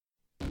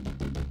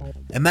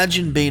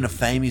Imagine being a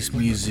famous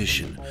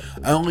musician,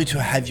 only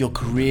to have your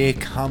career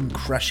come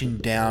crashing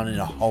down in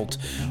a halt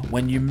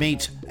when you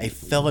meet a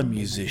fellow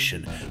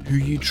musician who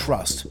you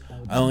trust,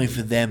 only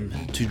for them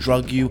to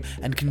drug you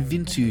and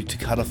convince you to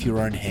cut off your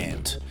own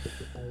hand.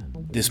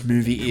 This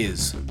movie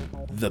is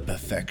The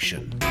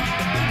Perfection.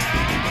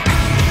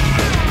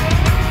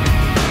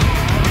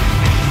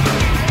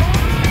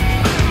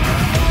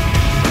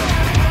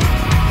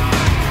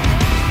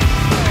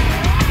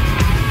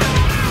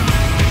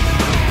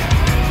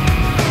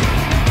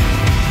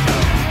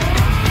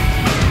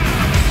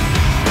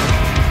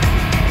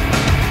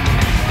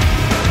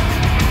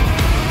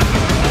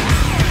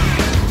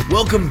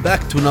 Welcome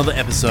back to another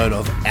episode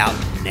of Out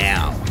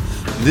Now.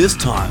 This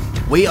time,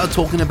 we are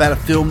talking about a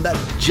film that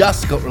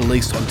just got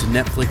released onto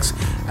Netflix,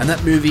 and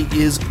that movie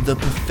is The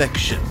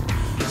Perfection.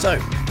 So,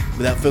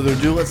 without further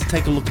ado, let's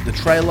take a look at the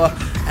trailer,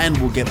 and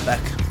we'll get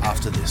back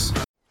after this.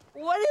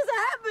 What is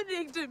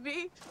happening to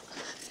me?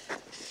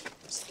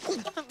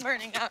 I'm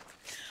burning up.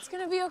 It's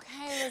gonna be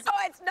okay, Lizzie.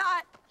 Oh, it's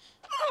not.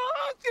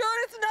 Oh, God,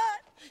 it's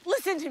not.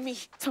 Listen to me.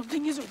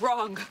 Something is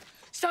wrong.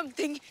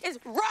 Something is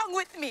wrong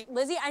with me.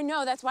 Lizzie, I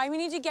know. That's why we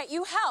need to get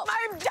you help.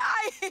 I'm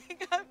dying.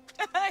 I'm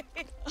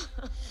dying.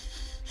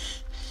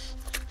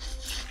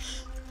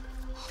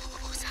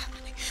 What's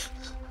happening?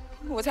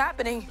 What's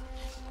happening?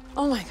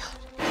 Oh, my God.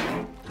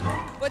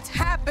 What's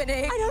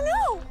happening? I don't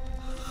know.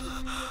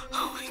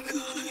 Oh, my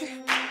God.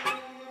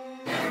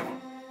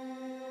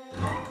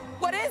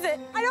 What is it?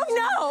 I don't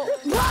know.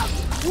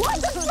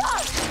 What the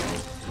fuck?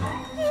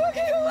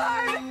 Okay,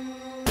 Lord.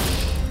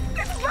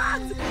 It's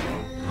bugs.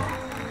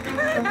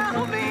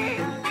 Help me!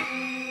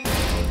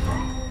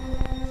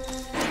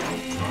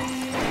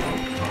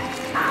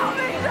 Help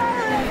me,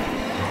 darling!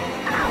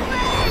 Help me!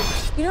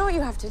 You know what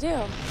you have to do?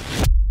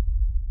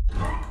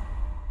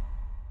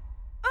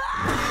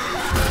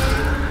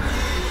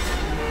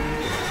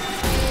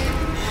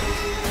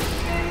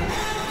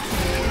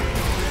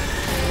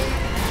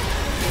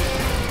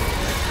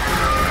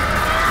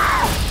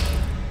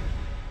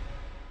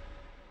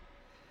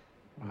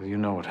 Well, you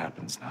know what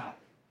happens now.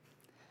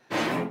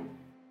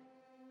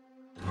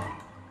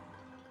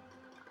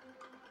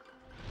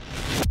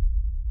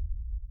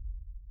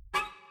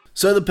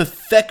 So The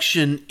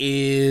Perfection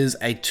is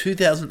a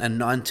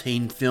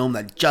 2019 film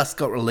that just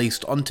got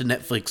released onto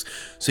Netflix,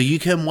 so you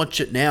can watch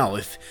it now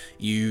if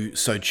you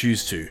so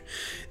choose to.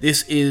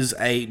 This is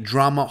a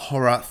drama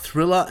horror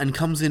thriller and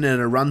comes in at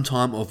a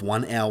runtime of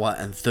 1 hour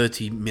and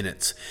 30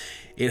 minutes.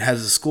 It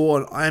has a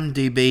score on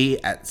IMDb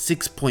at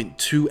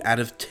 6.2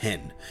 out of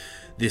 10.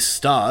 This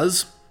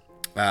stars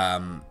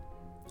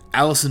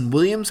Allison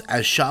Williams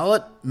as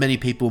Charlotte. Many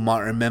people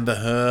might remember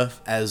her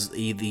as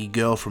the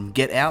girl from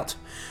Get Out.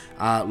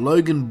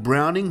 Logan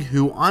Browning,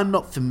 who I'm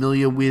not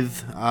familiar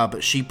with,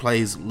 but she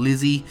plays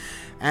Lizzie.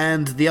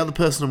 And the other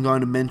person I'm going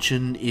to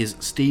mention is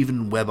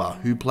Steven Weber,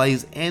 who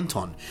plays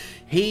Anton.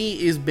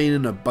 He has been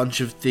in a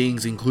bunch of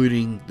things,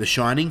 including The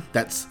Shining.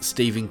 That's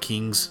Stephen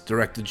King's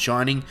directed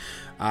Shining.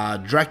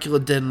 Dracula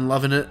Dead and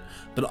Loving It.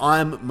 But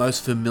I'm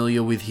most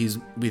familiar with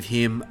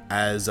him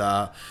as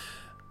an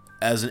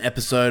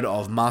episode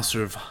of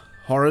Master of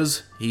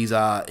Horrors. He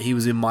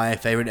was in my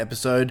favorite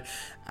episode,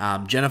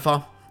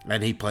 Jennifer.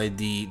 And he played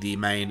the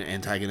main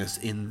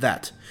antagonist in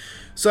that.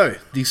 So,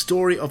 the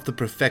story of The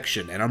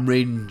Perfection, and I'm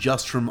reading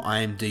just from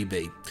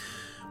IMDb.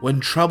 When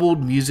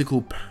troubled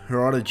musical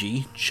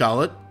prodigy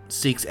Charlotte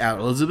seeks out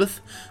Elizabeth,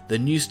 the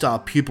new star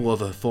pupil of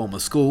her former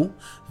school,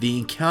 the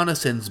encounter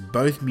sends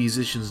both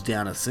musicians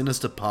down a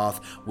sinister path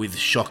with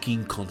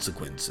shocking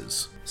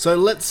consequences. So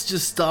let's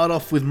just start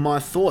off with my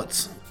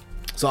thoughts.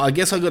 So I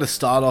guess I got to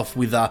start off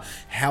with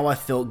how I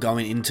felt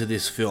going into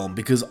this film,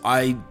 because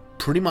I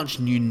pretty much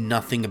knew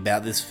nothing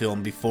about this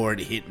film before it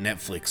hit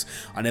Netflix.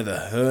 I never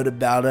heard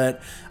about it.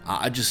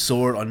 I just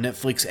saw it on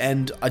Netflix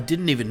and I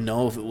didn't even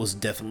know if it was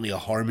definitely a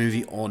horror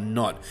movie or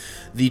not.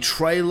 The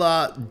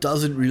trailer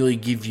doesn't really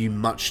give you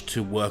much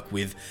to work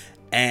with,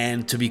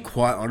 and to be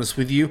quite honest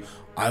with you,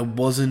 I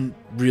wasn't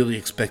really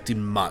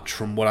expecting much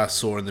from what I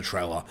saw in the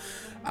trailer.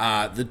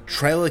 The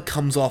trailer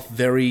comes off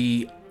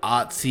very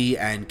artsy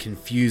and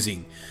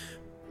confusing,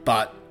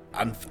 but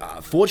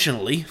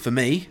unfortunately for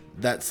me,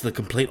 that's the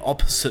complete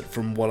opposite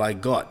from what I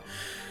got.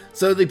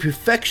 So The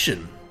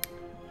Perfection,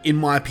 in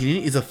my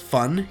opinion, is a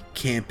fun,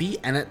 campy,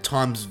 and at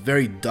times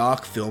very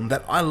dark film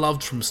that I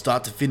loved from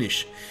start to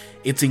finish.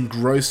 It's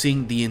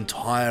engrossing the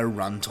entire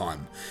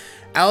runtime.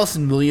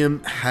 Allison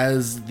Williams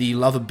has the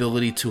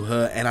lovability to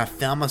her, and I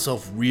found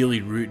myself really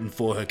rooting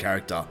for her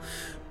character.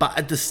 But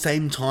at the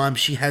same time,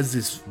 she has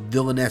this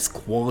villainous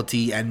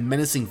quality and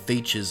menacing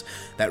features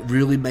that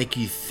really make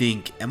you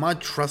think, am I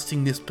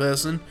trusting this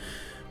person?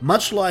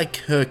 Much like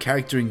her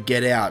character in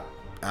Get Out,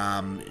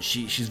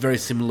 she's very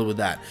similar with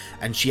that,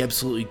 and she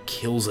absolutely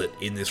kills it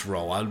in this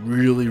role. I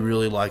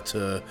really liked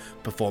her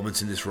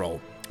performance in this role.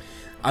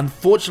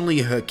 Unfortunately,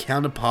 her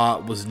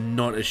counterpart was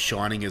not as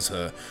shining as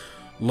her.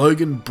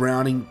 Logan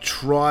Browning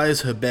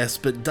tries her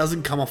best, but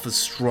doesn't come off as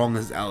strong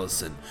as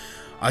Allison.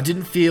 I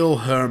didn't feel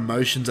her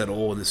emotions at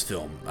all in this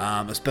film,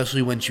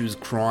 especially when she was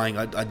crying.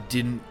 I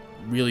didn't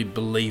really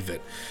believe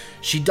it.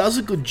 She does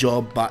a good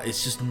job, but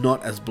it's just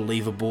not as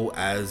believable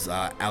as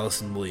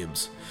Allison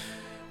Williams.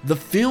 The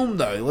film,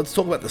 though, let's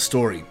talk about the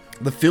story.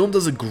 The film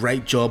does a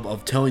great job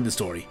of telling the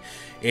story.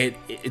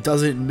 It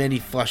does it in many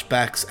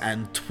flashbacks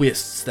and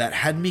twists that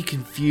had me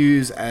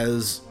confused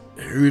as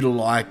who to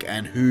like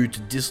and who to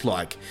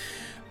dislike.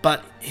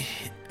 But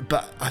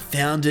I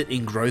found it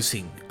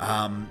engrossing.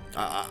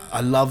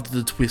 I loved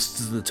the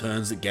twists and the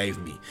turns it gave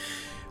me.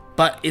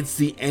 But it's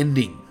the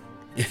ending.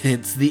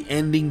 It's the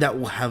ending that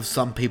will have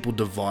some people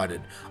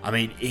divided. I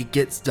mean, it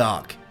gets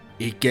dark.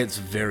 It gets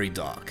very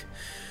dark.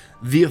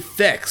 The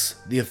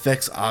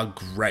effects are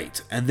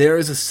great, and there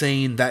is a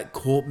scene that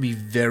caught me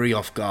very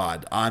off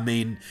guard. I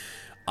mean,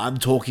 I'm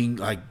talking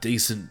like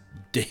decent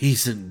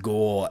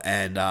gore,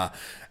 and a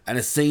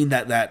scene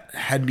that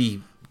had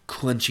me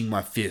clenching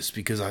my fist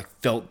because I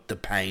felt the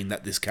pain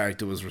that this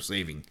character was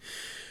receiving.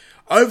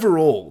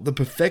 Overall, The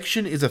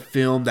Perfection is a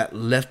film that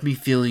left me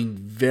feeling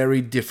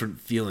very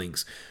different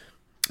feelings.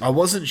 I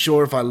wasn't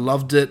sure if I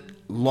loved it,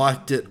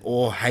 liked it,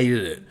 or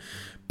hated it.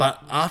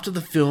 But after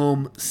the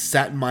film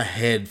sat in my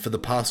head for the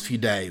past few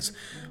days,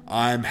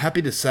 I'm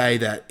happy to say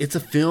that it's a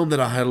film that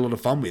I had a lot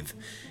of fun with.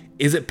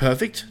 Is it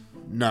perfect?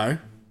 No.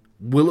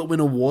 Will it win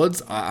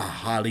awards? I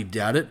highly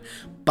doubt it.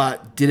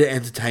 But did it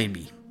entertain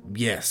me?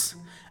 Yes.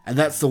 And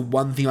that's the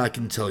one thing I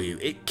can tell you.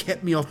 It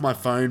kept me off my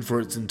phone for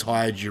its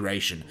entire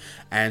duration.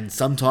 And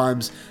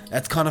sometimes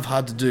that's kind of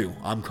hard to do.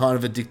 I'm kind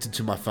of addicted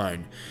to my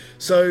phone.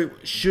 So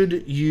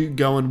should you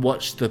go and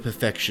watch The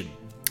Perfection?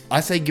 I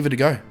say give it a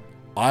go.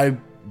 I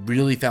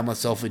really found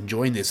myself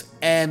enjoying this,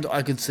 and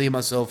I could see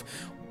myself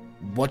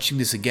watching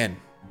this again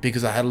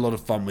because I had a lot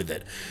of fun with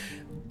it.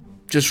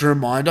 Just a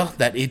reminder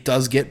that it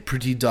does get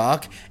pretty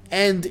dark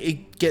and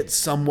it gets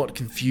somewhat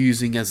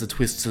confusing as the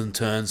twists and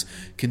turns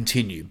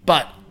continue,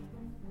 but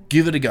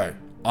give it a go.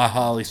 I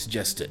highly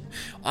suggest it.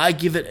 I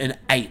give it an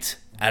 8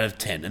 out of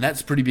 10, and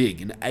that's pretty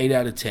big, an 8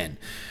 out of 10.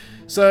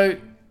 So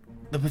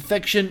The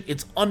Perfection,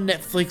 it's on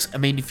Netflix. I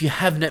mean, if you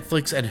have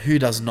Netflix, and who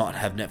does not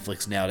have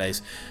Netflix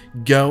nowadays,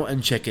 go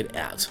and check it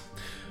out.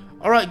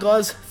 Alright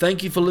guys,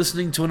 thank you for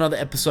listening to another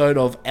episode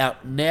of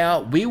Out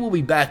Now. We will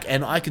be back,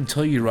 and I can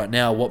tell you right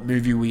now what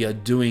movie we are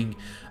doing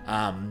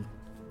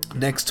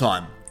next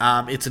time.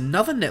 It's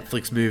another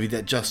Netflix movie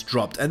that just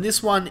dropped, and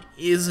this one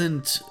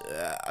isn't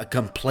a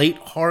complete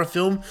horror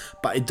film,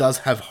 but it does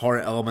have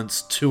horror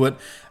elements to it,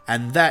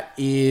 and that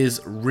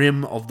is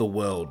Rim of the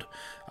World.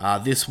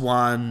 This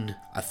one,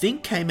 I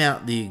think, came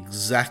out the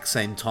exact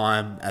same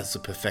time as The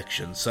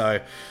Perfection. So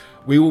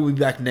we will be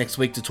back next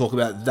week to talk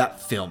about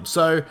that film.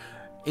 So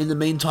in the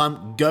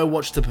meantime, go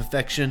watch The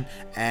Perfection,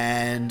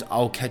 and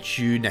I'll catch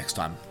you next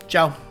time.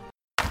 Ciao.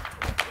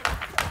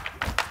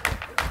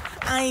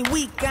 I ain't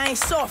weak, I ain't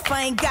soft,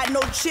 I ain't got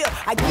no chill.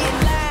 I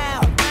get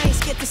loud, I ain't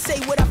scared to say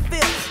what I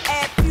feel.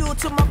 Add fuel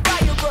to my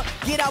fire,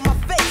 get out my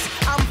face.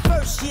 I'm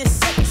first, you're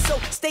second, so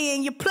stay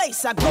in your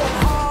place. I go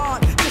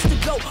hard, just to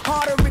go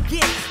harder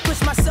again.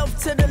 Push myself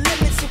to the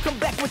limit, so come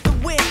back with the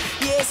win.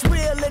 Yeah, it's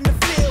real in the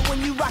field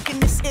when you rockin'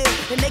 this ill.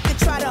 And they can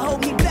try to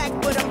hold me back,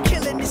 but I'm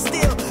killing it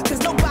still. Cause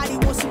nobody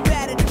wants it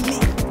better than me.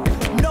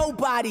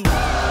 Nobody.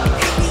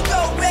 Here we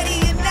go,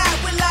 ready or not,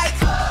 we're like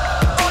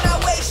on our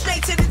way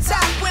straight to the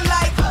top. We're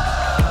like,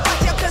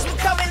 watch out cause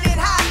we're coming in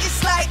hot.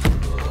 It's like,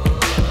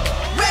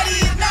 ready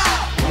or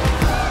not.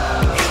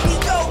 Here we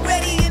go,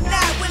 ready or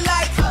not, we're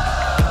like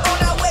on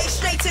our way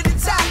straight to the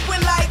top.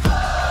 We're like,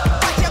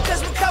 watch out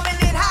cause we're coming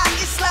in hot.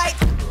 It's like,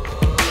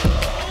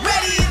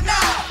 ready or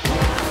not.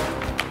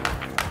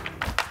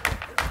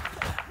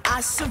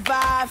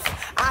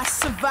 I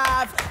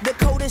survive the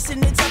coldest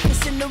and the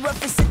toughest and the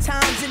roughest of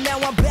times, and now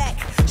I'm back,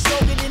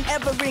 stronger than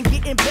ever and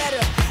getting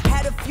better.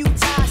 Had a few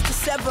ties to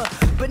sever,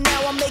 but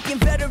now I'm making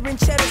veteran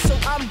cheddar, so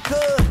I'm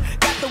good.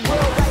 Got the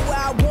world right where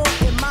I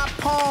want in my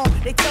palm.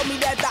 They tell me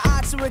that the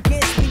odds are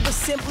against me, but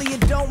simply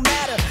it don't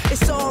matter.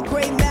 It's all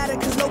gray matter,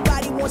 cause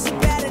nobody wants it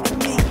better than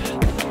me.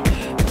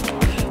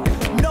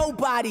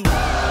 Nobody.